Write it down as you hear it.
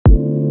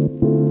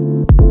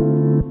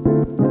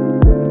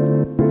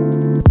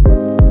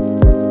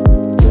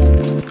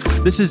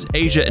This is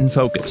Asia in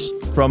Focus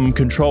from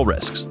Control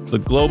Risks, the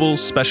global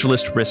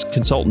specialist risk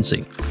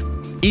consultancy.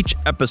 Each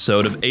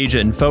episode of Asia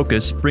in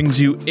Focus brings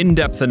you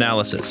in-depth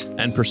analysis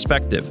and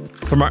perspective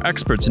from our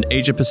experts in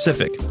Asia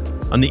Pacific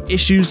on the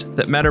issues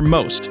that matter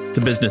most to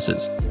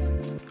businesses.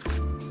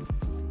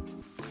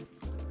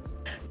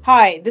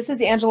 Hi, this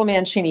is Angela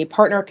Mancini,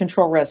 partner at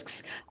Control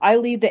Risks. I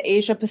lead the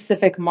Asia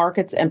Pacific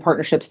Markets and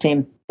Partnerships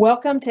team.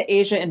 Welcome to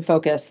Asia in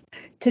Focus.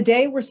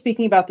 Today, we're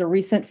speaking about the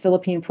recent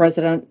Philippine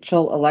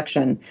presidential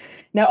election.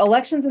 Now,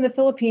 elections in the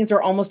Philippines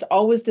are almost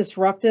always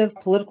disruptive,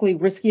 politically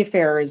risky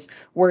affairs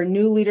where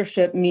new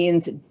leadership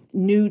means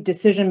new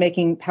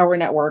decision-making power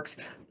networks,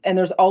 and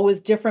there's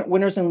always different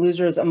winners and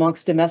losers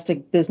amongst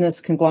domestic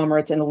business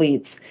conglomerates and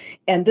elites.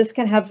 And this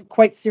can have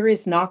quite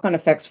serious knock-on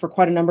effects for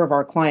quite a number of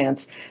our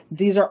clients.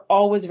 These are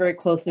always very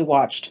closely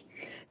watched.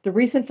 The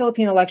recent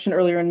Philippine election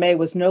earlier in May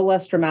was no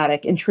less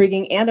dramatic,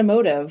 intriguing, and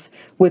emotive,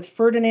 with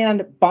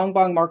Ferdinand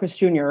Bongbong Marcos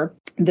Jr.,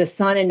 the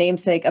son and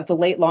namesake of the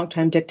late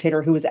longtime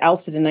dictator who was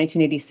ousted in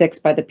 1986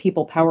 by the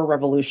People Power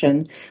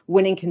Revolution,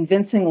 winning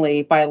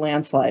convincingly by a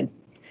landslide.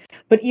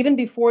 But even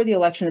before the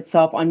election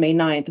itself on May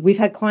 9th, we've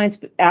had clients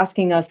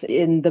asking us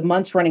in the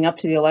months running up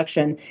to the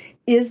election,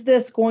 is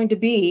this going to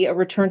be a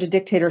return to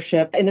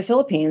dictatorship in the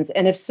Philippines?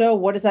 And if so,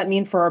 what does that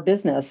mean for our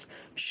business?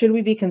 Should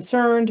we be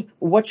concerned?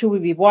 What should we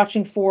be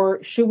watching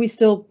for? Should we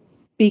still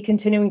be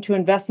continuing to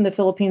invest in the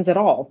Philippines at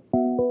all?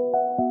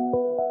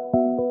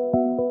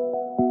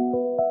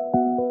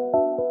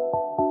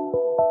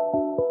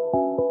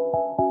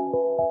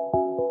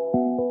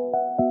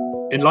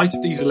 In light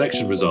of these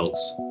election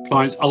results,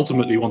 clients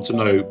ultimately want to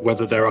know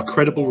whether there are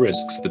credible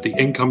risks that the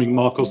incoming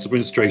Marcos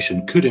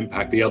administration could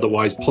impact the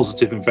otherwise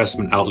positive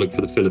investment outlook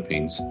for the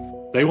Philippines.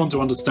 They want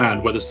to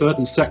understand whether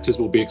certain sectors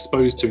will be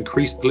exposed to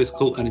increased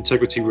political and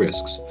integrity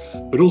risks,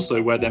 but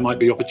also where there might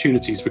be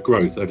opportunities for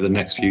growth over the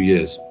next few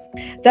years.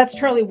 That's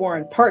Charlie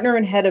Warren, partner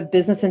and head of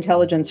business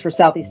intelligence for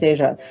Southeast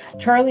Asia.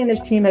 Charlie and his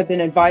team have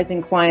been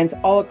advising clients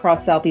all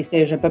across Southeast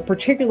Asia, but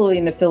particularly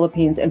in the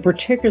Philippines and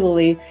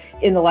particularly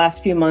in the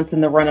last few months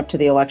in the run-up to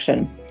the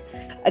election.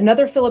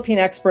 Another Philippine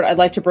expert I'd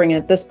like to bring in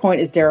at this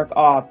point is Derek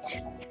Aw,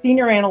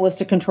 senior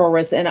analyst at Control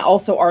Risks and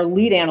also our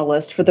lead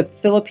analyst for the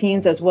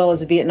Philippines as well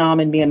as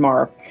Vietnam and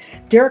Myanmar.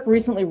 Derek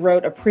recently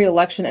wrote a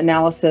pre-election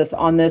analysis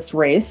on this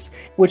race,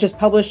 which is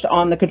published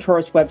on the Control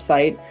Risks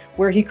website,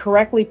 where he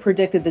correctly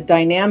predicted the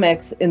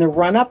dynamics in the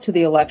run-up to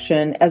the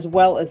election as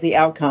well as the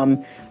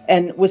outcome,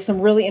 and with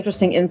some really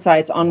interesting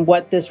insights on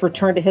what this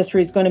return to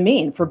history is going to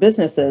mean for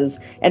businesses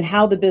and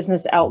how the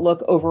business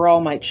outlook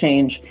overall might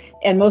change,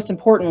 and most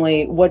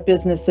importantly, what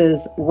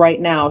businesses right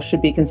now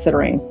should be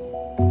considering.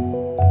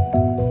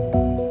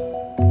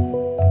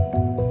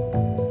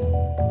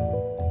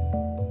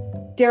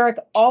 Derek,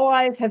 all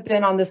eyes have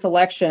been on this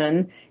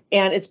election,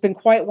 and it's been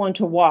quite one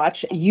to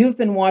watch. You've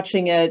been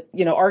watching it,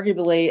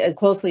 arguably as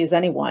closely as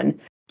anyone.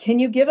 Can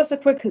you give us a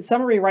quick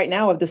summary right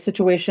now of the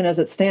situation as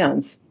it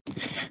stands?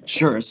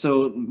 Sure.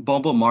 So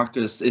Bongbong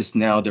Marcos is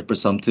now the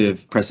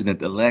presumptive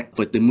president-elect,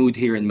 but the mood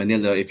here in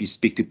Manila, if you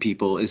speak to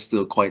people, is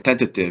still quite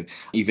tentative,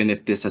 even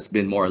if this has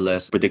been more or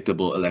less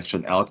predictable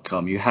election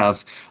outcome. You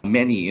have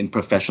many in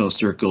professional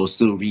circles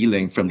still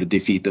reeling from the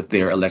defeat of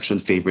their election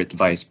favorite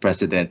Vice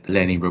President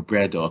Leni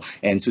Robredo,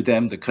 and to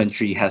them, the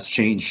country has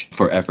changed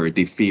forever.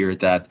 They fear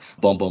that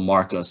Bongbong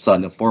Marcos,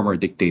 son of former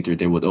dictator,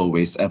 they would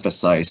always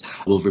emphasize,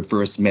 will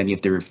reverse many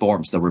of the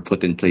reforms that were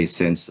put in place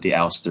since the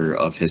ouster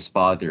of his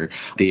father.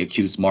 They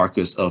accuse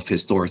Marcos of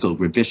historical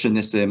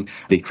revisionism.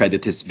 They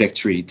credit his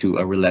victory to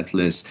a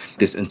relentless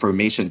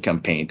disinformation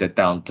campaign that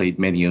downplayed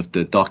many of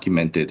the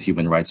documented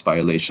human rights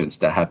violations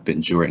that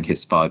happened during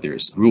his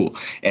father's rule.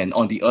 And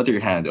on the other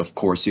hand, of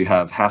course, you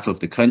have half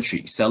of the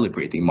country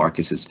celebrating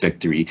Marcos's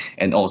victory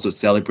and also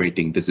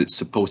celebrating the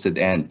supposed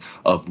end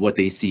of what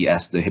they see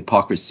as the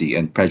hypocrisy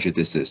and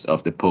prejudices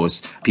of the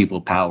post-people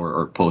power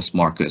or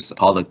post-Marcos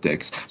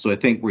politics. So I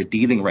think we're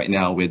dealing right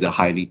now with a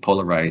highly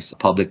polarized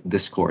public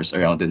discourse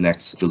around the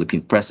next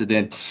Philippine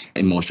president.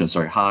 Emotions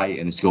are high,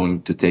 and it's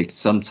going to take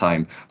some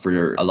time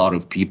for a lot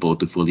of people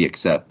to fully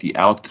accept the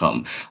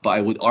outcome. But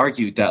I would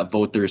argue that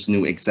voters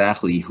knew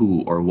exactly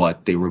who or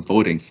what they were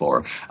voting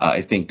for.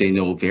 I think they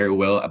know very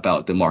well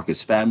about the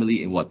Marcos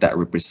family and what that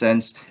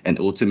represents, and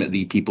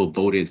ultimately people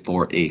voted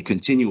for a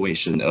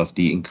continuation of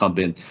the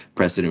incumbent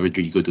President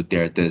Rodrigo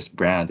Duterte's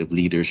brand of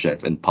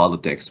leadership and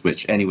politics,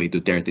 which anyway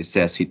Duterte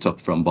says he took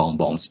from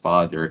Bongbong's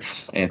father.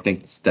 And I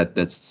think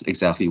that's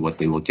exactly what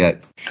they will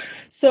get.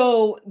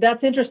 So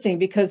that's interesting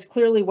because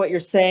clearly what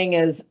you're saying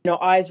is,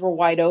 eyes were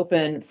wide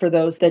open for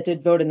those that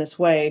did vote in this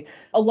way.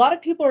 A lot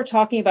of people are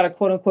talking about a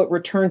quote unquote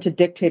return to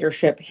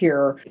dictatorship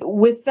here.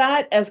 With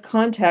that as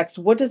context,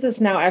 what does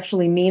this now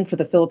actually mean for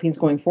the Philippines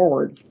going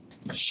forward?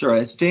 Sure.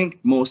 I think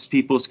most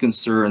people's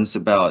concerns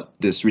about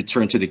this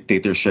return to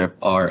dictatorship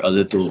are a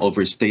little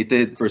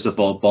overstated. First of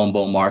all,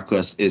 Bongbong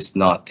Marcos is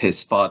not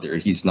his father.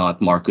 He's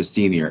not Marcos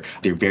Sr.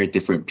 They're very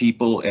different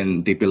people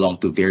and they belong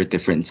to a very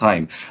different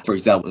time. For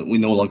example, we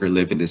no longer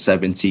live in the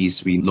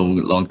 70s. We no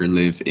longer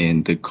live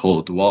in the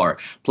Cold War.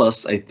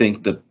 Plus, I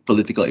think the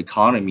political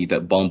economy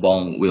that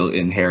Bongbong will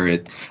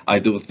inherit, I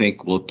don't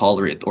think will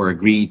tolerate or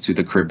agree to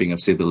the curbing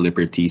of civil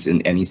liberties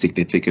in any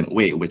significant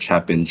way, which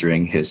happened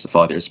during his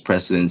father's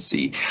presidency.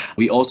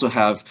 We also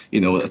have,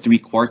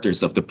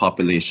 3/4 of the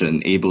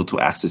population able to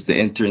access the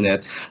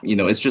internet.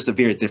 It's just a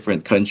very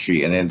different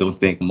country. And I don't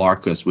think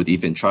Marcos would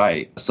even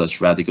try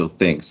such radical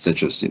things,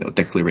 such as,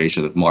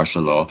 declaration of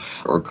martial law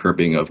or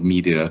curbing of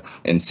media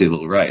and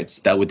civil rights.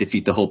 That would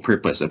defeat the whole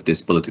purpose of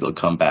this political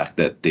comeback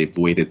that they've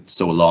waited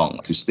so long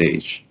to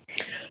stage.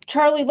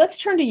 Charlie, let's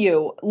turn to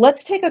you.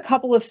 Let's take a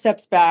couple of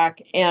steps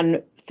back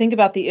and think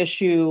about the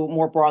issue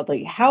more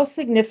broadly. How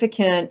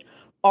significant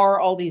are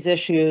all these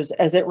issues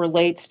as it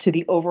relates to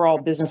the overall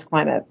business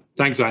climate?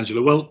 Thanks,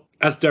 Angela. Well,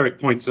 as Derek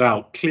points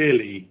out,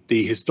 clearly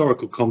the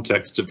historical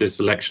context of this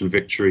election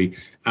victory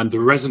and the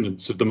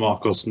resonance of the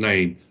Marcos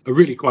name are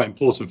really quite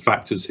important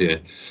factors here.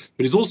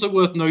 But it's also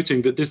worth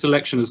noting that this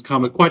election has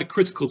come at quite a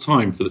critical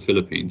time for the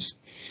Philippines.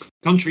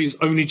 The country is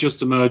only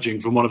just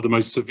emerging from one of the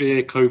most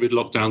severe COVID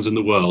lockdowns in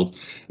the world,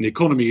 and the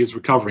economy is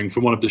recovering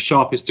from one of the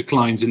sharpest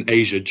declines in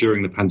Asia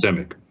during the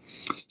pandemic.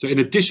 So in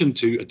addition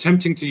to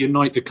attempting to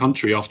unite the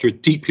country after a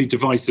deeply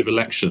divisive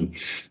election,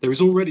 there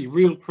is already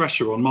real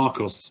pressure on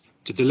Marcos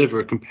to deliver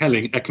a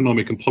compelling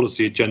economic and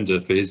policy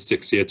agenda for his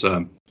 6-year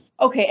term.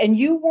 Okay, and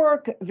you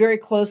work very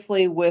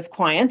closely with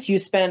clients. You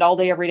spend all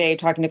day, every day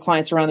talking to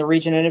clients around the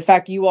region. And in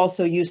fact, you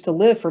also used to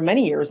live for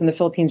many years in the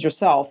Philippines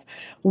yourself.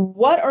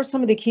 What are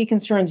some of the key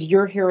concerns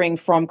you're hearing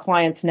from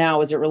clients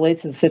now as it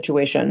relates to the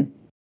situation?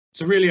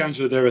 So really,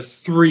 Angela, there are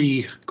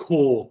 3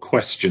 core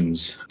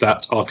questions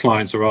that our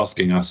clients are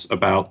asking us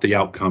about the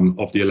outcome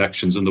of the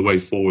elections and the way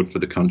forward for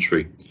the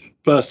country.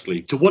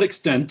 Firstly, to what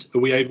extent are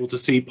we able to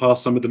see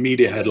past some of the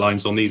media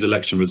headlines on these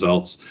election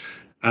results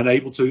and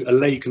able to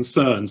allay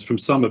concerns from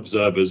some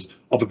observers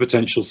of a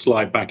potential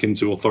slide back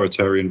into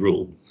authoritarian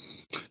rule?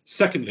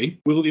 Secondly,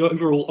 will the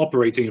overall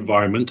operating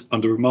environment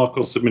under a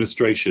Marcos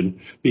administration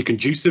be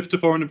conducive to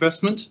foreign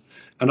investment?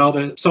 And are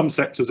there some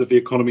sectors of the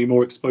economy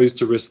more exposed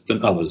to risk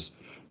than others?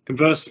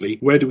 Conversely,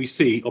 where do we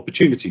see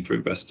opportunity for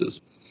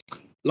investors?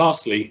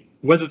 Lastly,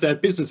 whether their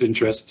business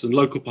interests and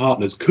local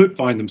partners could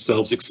find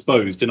themselves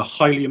exposed in a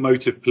highly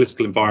emotive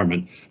political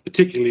environment,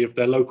 particularly if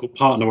their local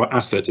partner or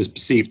asset is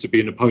perceived to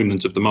be an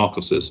opponent of the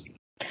Marcoses.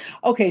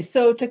 Okay,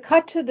 so to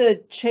cut to the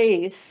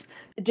chase,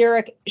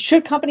 Derek,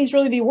 should companies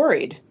really be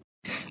worried?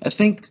 I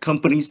think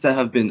companies that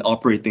have been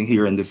operating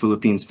here in the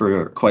Philippines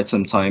for quite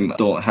some time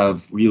don't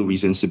have real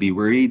reasons to be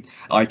worried.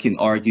 I can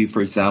argue,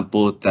 for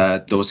example,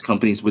 that those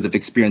companies would have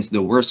experienced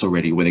the worst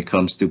already when it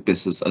comes to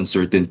business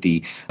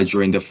uncertainty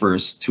during the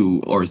first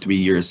 2 or 3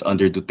 years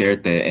under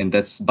Duterte, and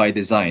that's by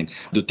design.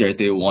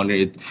 Duterte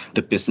wanted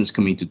the business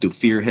community to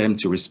fear him,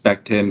 to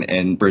respect him,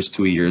 and first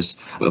 2 years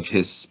of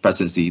his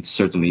presidency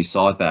certainly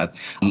saw that.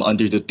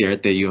 Under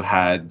Duterte, you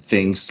had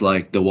things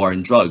like the war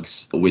on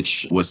drugs,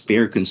 which was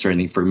very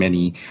concerning for many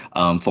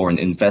foreign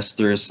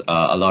investors.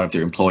 A lot of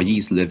their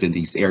employees live in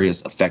these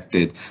areas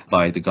affected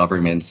by the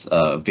government's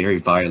very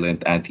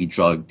violent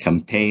anti-drug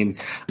campaign.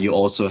 You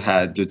also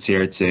had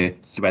Duterte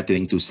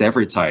threatening to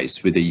sever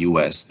ties with the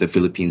U.S., the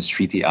Philippines'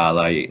 treaty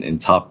ally and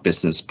top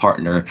business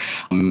partner.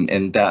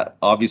 And that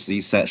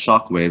obviously sent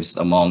shockwaves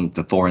among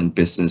the foreign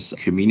business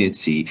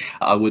community.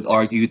 I would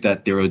argue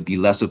that there would be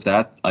less of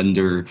that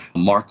under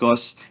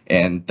Marcos,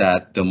 and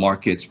that the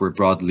markets were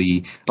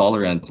broadly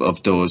tolerant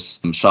of those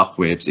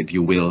shockwaves, if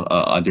you will,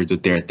 under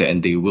Duterte,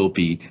 and they will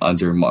be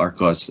under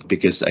Marcos,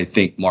 because I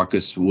think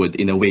Marcos would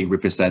in a way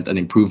represent an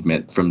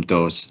improvement from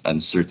those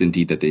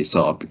uncertainty that they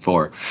saw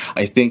before.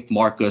 I think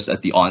Marcos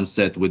at the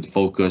onset would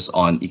focus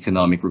on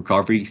economic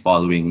recovery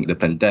following the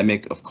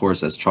pandemic. Of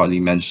course, as Charlie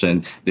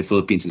mentioned, the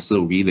Philippines is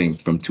still reeling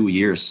from 2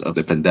 years of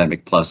the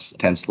pandemic plus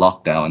tense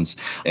lockdowns,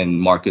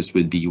 and Marcos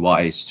would be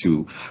wise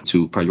to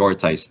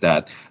prioritize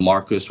that.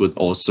 Marcos would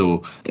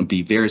also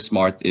be very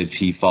smart if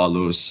he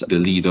follows the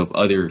lead of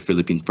other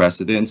Philippine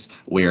presidents,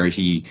 where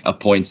he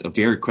appoints a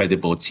very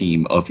credible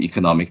team of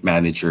economic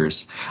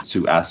managers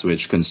to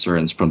assuage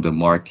concerns from the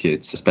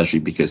markets, especially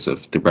because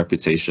of the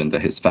reputation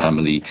that his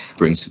family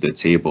brings to the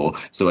table.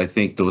 So I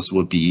think those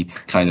will be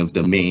kind of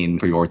the main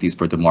priorities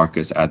for the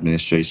Marcos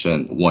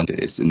administration once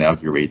it is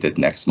inaugurated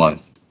next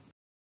month.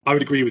 I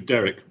would agree with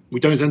Derek. We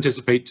don't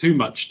anticipate too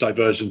much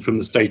diversion from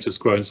the status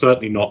quo, and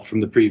certainly not from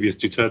the previous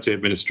Duterte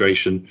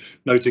administration,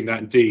 noting that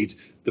indeed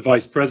the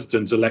vice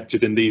president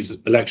elected in these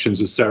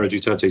elections was Sara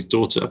Duterte's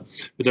daughter.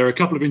 But there are a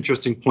couple of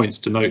interesting points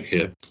to note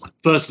here.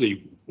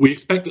 Firstly, we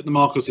expect that the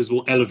Marcoses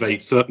will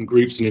elevate certain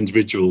groups and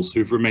individuals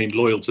who've remained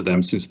loyal to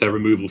them since their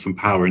removal from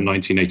power in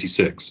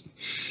 1986.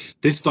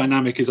 This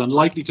dynamic is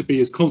unlikely to be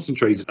as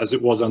concentrated as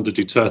it was under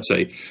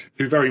Duterte,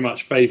 who very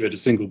much favoured a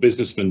single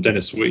businessman,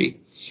 Dennis Wee.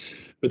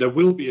 but there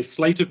will be a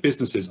slate of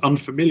businesses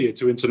unfamiliar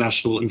to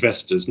international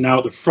investors now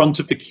at the front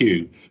of the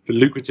queue for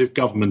lucrative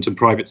government and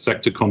private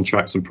sector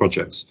contracts and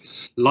projects,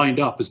 lined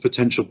up as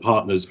potential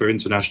partners for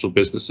international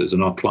businesses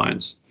and our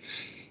clients.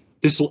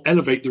 This will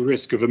elevate the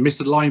risk of a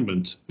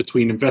misalignment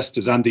between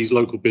investors and these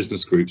local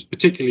business groups,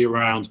 particularly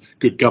around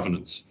good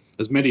governance,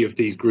 as many of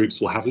these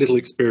groups will have little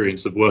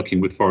experience of working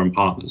with foreign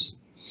partners.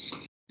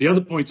 The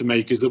other point to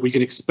make is that we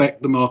can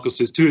expect the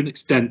Marcoses to an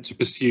extent to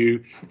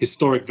pursue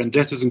historic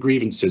vendettas and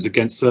grievances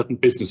against certain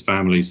business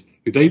families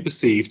who they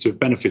perceive to have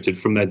benefited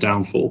from their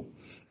downfall,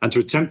 and to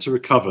attempt to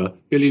recover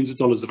billions of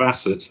dollars of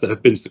assets that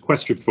have been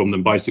sequestered from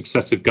them by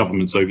successive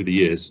governments over the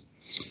years.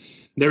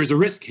 There is a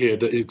risk here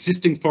that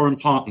existing foreign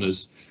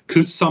partners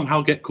could somehow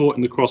get caught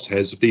in the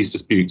crosshairs of these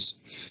disputes,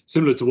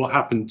 similar to what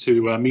happened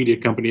to media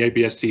company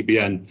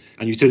ABS-CBN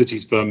and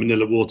utilities firm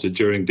Manila Water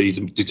during the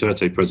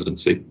Duterte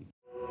presidency.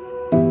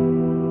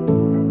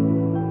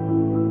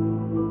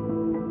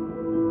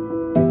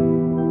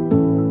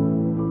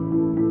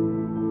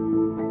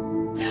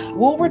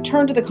 We'll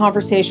return to the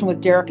conversation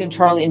with Derek and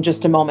Charlie in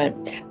just a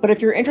moment. But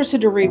if you're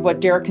interested to read what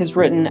Derek has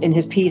written in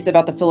his piece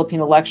about the Philippine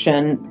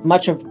election,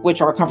 much of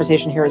which our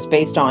conversation here is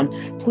based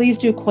on, please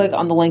do click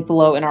on the link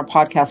below in our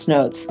podcast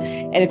notes.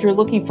 And if you're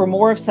looking for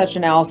more of such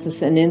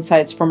analysis and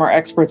insights from our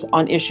experts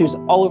on issues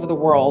all over the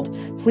world,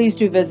 please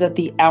do visit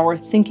the Our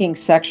Thinking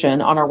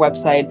section on our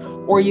website,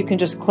 or you can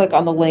just click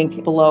on the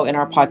link below in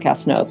our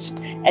podcast notes.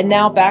 And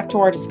now back to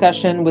our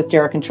discussion with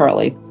Derek and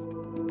Charlie.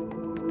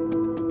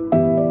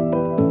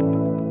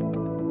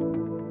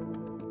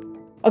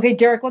 Okay,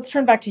 Derek, let's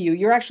turn back to you.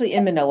 You're actually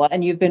in Manila,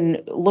 and you've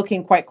been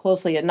looking quite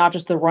closely at not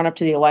just the run-up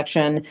to the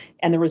election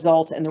and the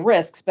results and the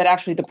risks, but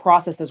actually the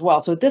process as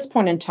well. So at this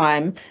point in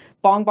time,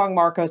 Bongbong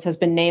Marcos has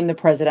been named the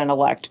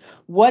president-elect.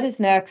 What is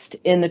next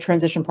in the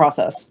transition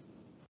process?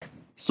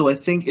 So I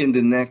think in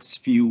the next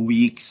few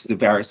weeks, the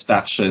various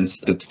factions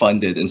that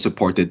funded and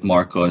supported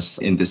Marcos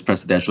in this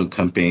presidential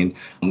campaign,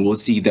 we'll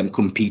see them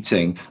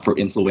competing for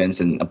influence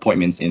and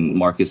appointments in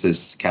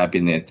Marcos's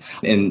cabinet.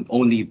 And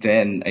only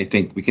then, I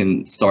think we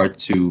can start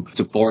to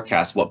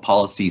forecast what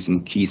policies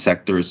and key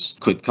sectors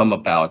could come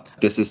about.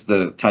 This is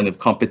the kind of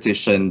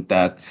competition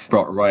that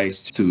brought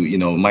rise to,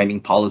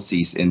 mining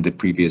policies in the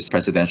previous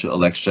presidential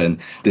election.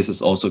 This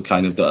is also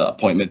kind of the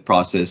appointment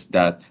process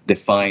that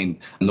defined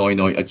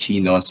Noynoy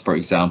Aquino's, for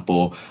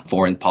example,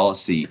 foreign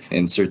policy,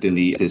 and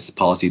certainly his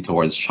policy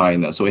towards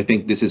China. So I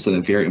think this is a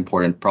very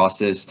important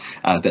process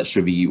that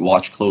should be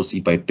watched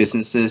closely by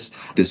businesses.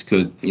 This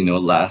could,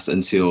 last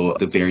until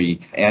the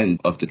very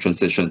end of the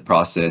transition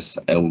process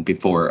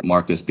before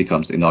Marcos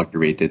becomes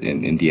inaugurated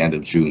in the end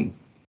of June.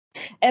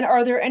 And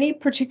are there any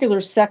particular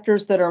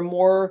sectors that are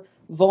more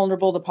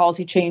vulnerable to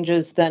policy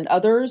changes than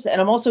others?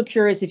 And I'm also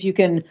curious if you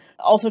can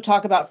also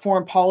talk about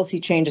foreign policy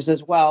changes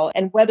as well,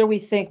 and whether we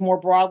think more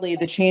broadly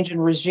the change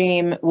in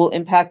regime will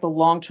impact the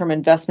long-term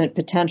investment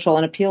potential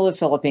and appeal of the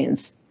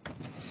Philippines.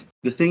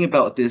 The thing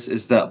about this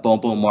is that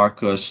Bongbong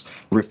Marcos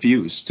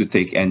refused to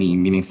take any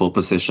meaningful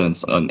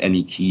positions on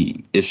any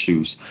key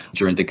issues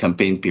during the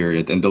campaign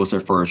period, and those are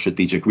for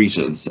strategic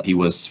reasons. He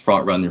was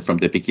front runner from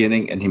the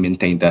beginning, and he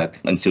maintained that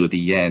until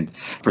the end,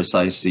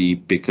 precisely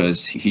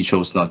because he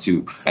chose not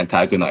to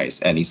antagonize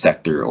any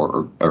sector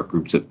or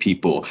groups of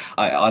people.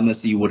 I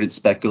honestly wouldn't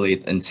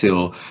speculate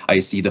until I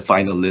see the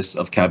final list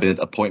of cabinet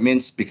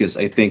appointments, because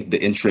I think the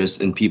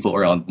interest in people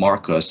around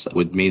Marcos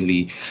would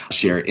mainly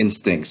share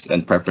instincts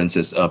and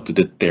preferences of the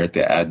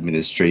Duterte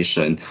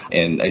administration.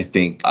 And I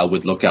think I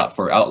would look out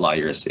for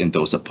outliers in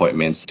those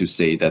appointments to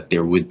say that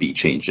there would be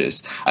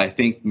changes. I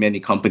think many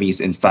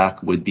companies, in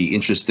fact, would be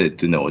interested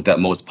to know that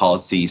most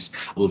policies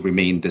will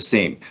remain the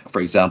same.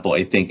 For example,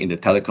 I think in the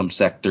telecom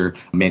sector,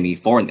 many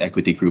foreign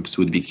equity groups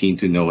would be keen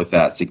to know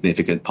that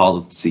significant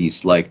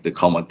policies like the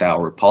Common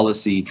Tower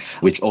policy,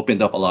 which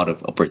opened up a lot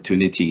of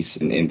opportunities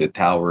in the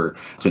tower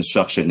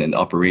construction and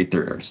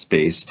operator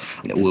space,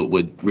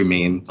 would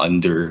remain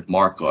under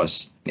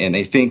Marcos. And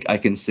I think I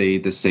can say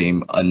the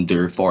same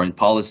under foreign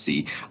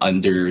policy.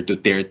 Under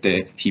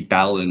Duterte, he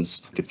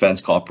balanced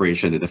defense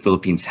cooperation that the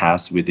Philippines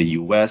has with the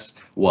U.S.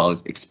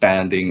 while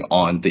expanding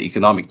on the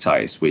economic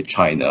ties with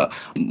China.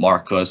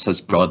 Marcos has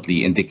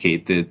broadly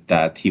indicated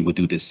that he would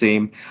do the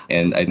same,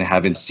 and I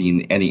haven't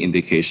seen any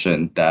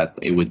indication that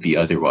it would be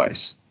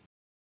otherwise.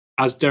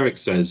 As Derek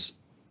says,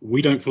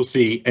 we don't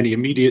foresee any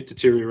immediate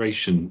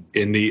deterioration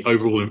in the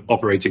overall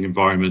operating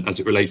environment as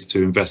it relates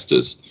to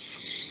investors.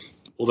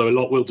 Although a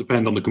lot will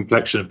depend on the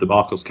complexion of the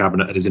Marcos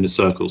cabinet and his inner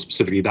circle,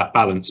 specifically that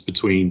balance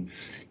between,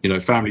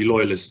 family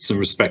loyalists and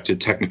respected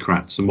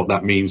technocrats and what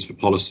that means for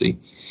policy.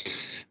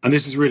 And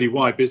this is really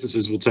why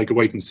businesses will take a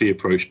wait-and-see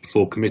approach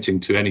before committing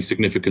to any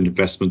significant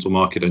investment or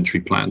market entry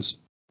plans.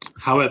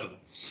 However,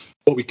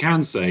 what we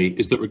can say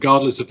is that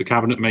regardless of the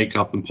cabinet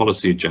makeup and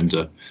policy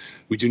agenda,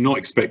 we do not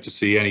expect to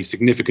see any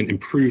significant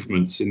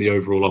improvements in the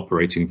overall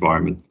operating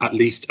environment, at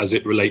least as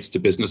it relates to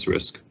business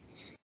risk.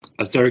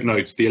 As Derek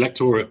notes, the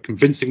electorate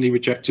convincingly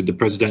rejected the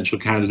presidential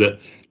candidate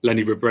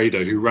Leni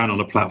Robredo, who ran on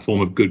a platform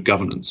of good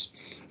governance.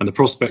 and the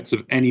prospects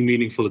of any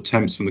meaningful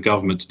attempts from the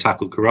government to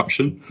tackle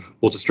corruption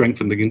or to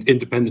strengthen the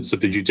independence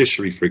of the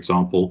judiciary, for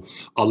example,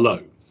 are low,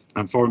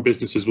 and foreign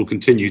businesses will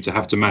continue to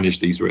have to manage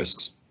these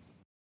risks.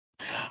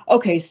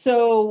 Okay,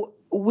 so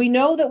we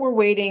know that we're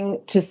waiting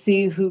to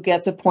see who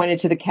gets appointed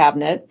to the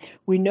cabinet.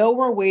 We know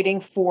we're waiting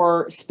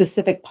for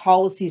specific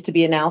policies to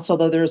be announced,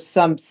 although there's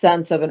some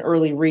sense of an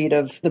early read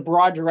of the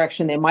broad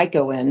direction they might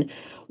go in.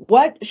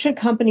 What should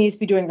companies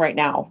be doing right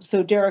now?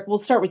 So, Derek, we'll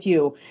start with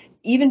you.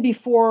 Even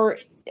before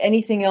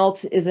anything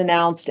else is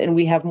announced and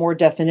we have more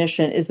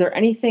definition, is there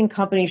anything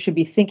companies should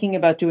be thinking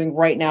about doing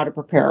right now to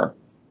prepare?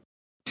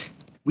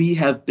 We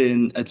have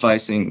been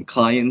advising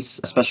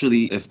clients,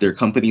 especially if their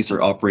companies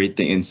are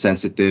operating in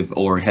sensitive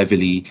or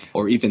heavily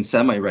or even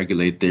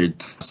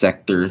semi-regulated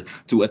sector,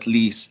 to at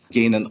least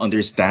gain an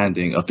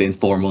understanding of the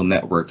informal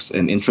networks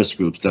and interest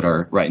groups that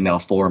are right now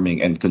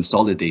forming and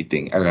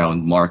consolidating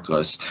around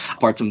Marcos.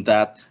 Apart from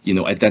that,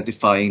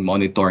 identifying,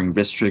 monitoring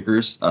risk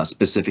triggers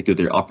specific to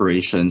their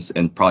operations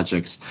and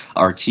projects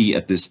are key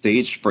at this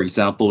stage. For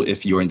example,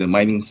 if you're in the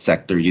mining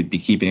sector, you'd be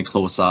keeping a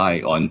close eye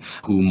on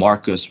who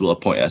Marcos will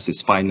appoint as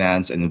his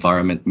finance and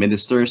environment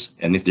ministers,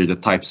 and if they're the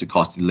types to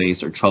cause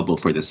delays or trouble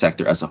for the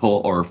sector as a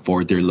whole or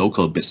for their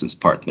local business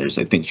partners.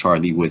 I think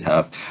Charlie would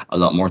have a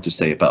lot more to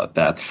say about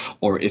that.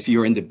 Or if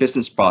you're in the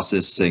business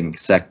processing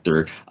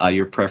sector,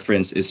 your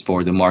preference is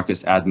for the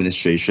Marcos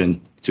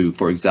administration to,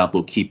 for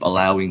example, keep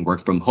allowing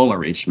work from home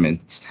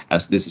arrangements,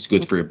 as this is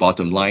good for your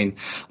bottom line.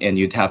 And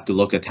you'd have to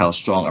look at how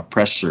strong a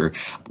pressure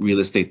real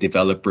estate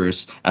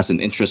developers as an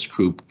interest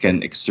group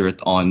can exert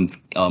on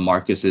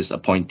Marcos's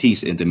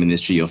appointees in the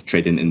Ministry of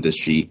Trade and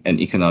Industry and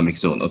Economic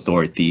Zone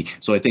Authority.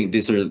 So I think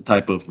these are the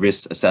type of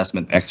risk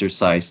assessment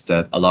exercise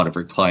that a lot of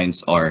our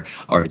clients are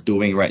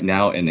doing right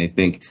now, and I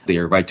think they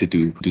are right to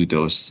do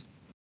those.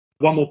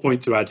 One more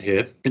point to add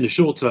here. In the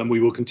short term, we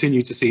will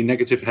continue to see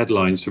negative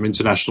headlines from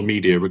international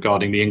media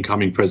regarding the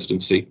incoming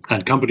presidency,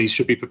 and companies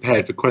should be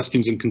prepared for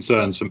questions and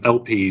concerns from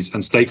LPs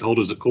and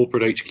stakeholders at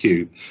corporate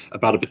HQ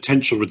about a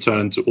potential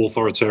return to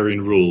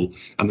authoritarian rule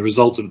and the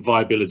resultant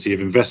viability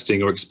of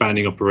investing or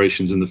expanding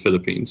operations in the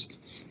Philippines.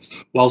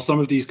 While some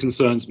of these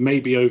concerns may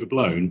be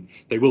overblown,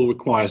 they will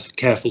require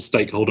careful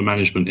stakeholder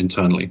management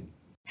internally.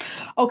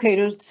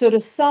 Okay, so to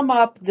sum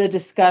up the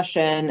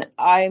discussion,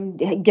 I'm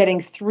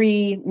getting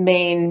three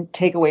main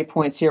takeaway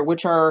points here,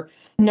 which are,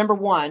 number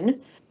one,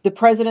 the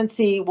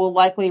presidency will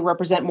likely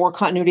represent more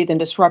continuity than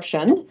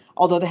disruption,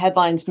 although the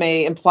headlines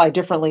may imply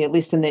differently, at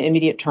least in the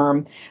immediate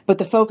term. But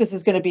the focus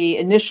is going to be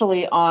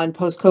initially on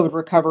post-COVID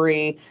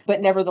recovery.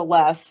 But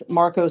nevertheless,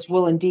 Marcos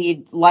will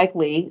indeed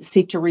likely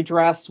seek to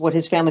redress what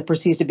his family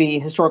perceives to be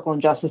historical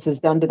injustices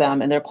done to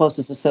them and their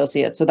closest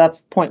associates. So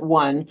that's point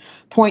one.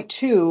 Point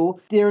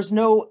two, there's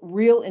no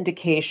real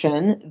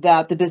indication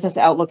that the business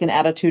outlook and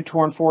attitude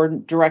toward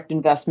foreign direct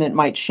investment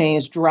might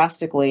change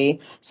drastically.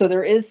 So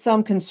there is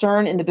some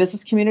concern in the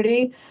business community,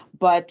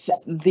 but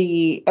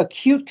the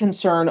acute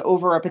concern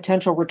over a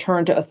potential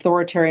return to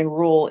authoritarian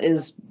rule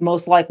is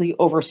most likely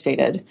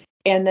overstated.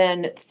 And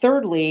then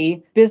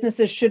thirdly,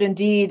 businesses should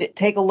indeed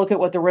take a look at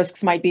what the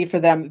risks might be for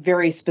them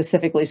very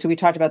specifically. So we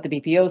talked about the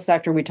BPO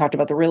sector, we talked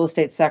about the real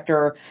estate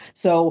sector.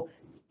 So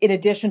in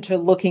addition to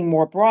looking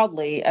more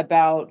broadly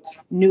about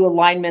new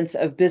alignments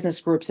of business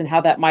groups and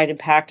how that might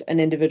impact an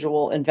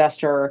individual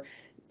investor,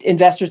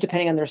 investors,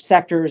 depending on their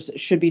sectors,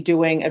 should be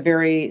doing a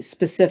very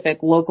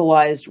specific,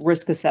 localized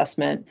risk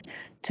assessment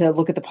to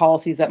look at the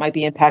policies that might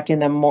be impacting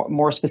them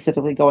more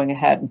specifically going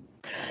ahead.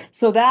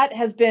 So that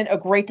has been a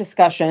great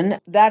discussion.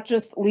 That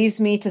just leaves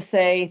me to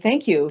say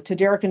thank you to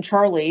Derek and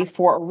Charlie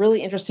for a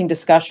really interesting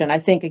discussion. I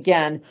think,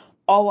 again,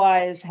 all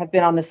eyes have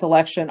been on this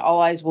election.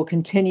 All eyes will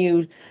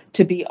continue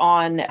to be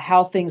on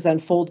how things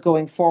unfold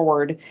going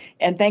forward.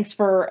 And thanks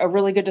for a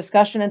really good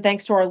discussion. And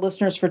thanks to our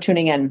listeners for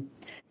tuning in.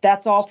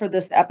 That's all for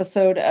this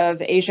episode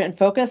of Asia in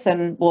Focus,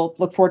 and we'll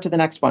look forward to the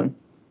next one.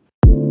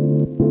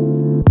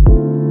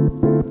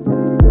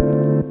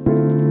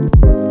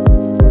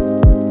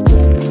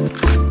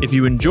 If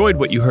you enjoyed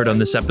what you heard on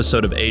this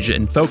episode of Asia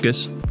in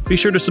Focus, be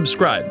sure to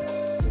subscribe.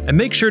 And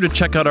make sure to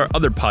check out our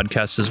other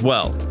podcasts as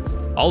well.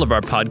 All of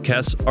our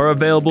podcasts are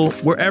available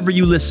wherever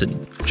you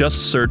listen.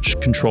 Just search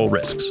Control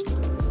Risks.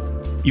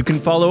 You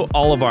can follow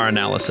all of our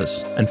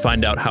analysis and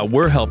find out how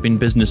we're helping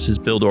businesses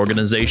build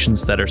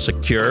organizations that are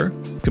secure,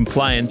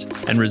 compliant,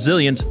 and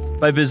resilient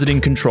by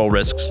visiting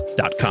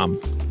controlrisks.com.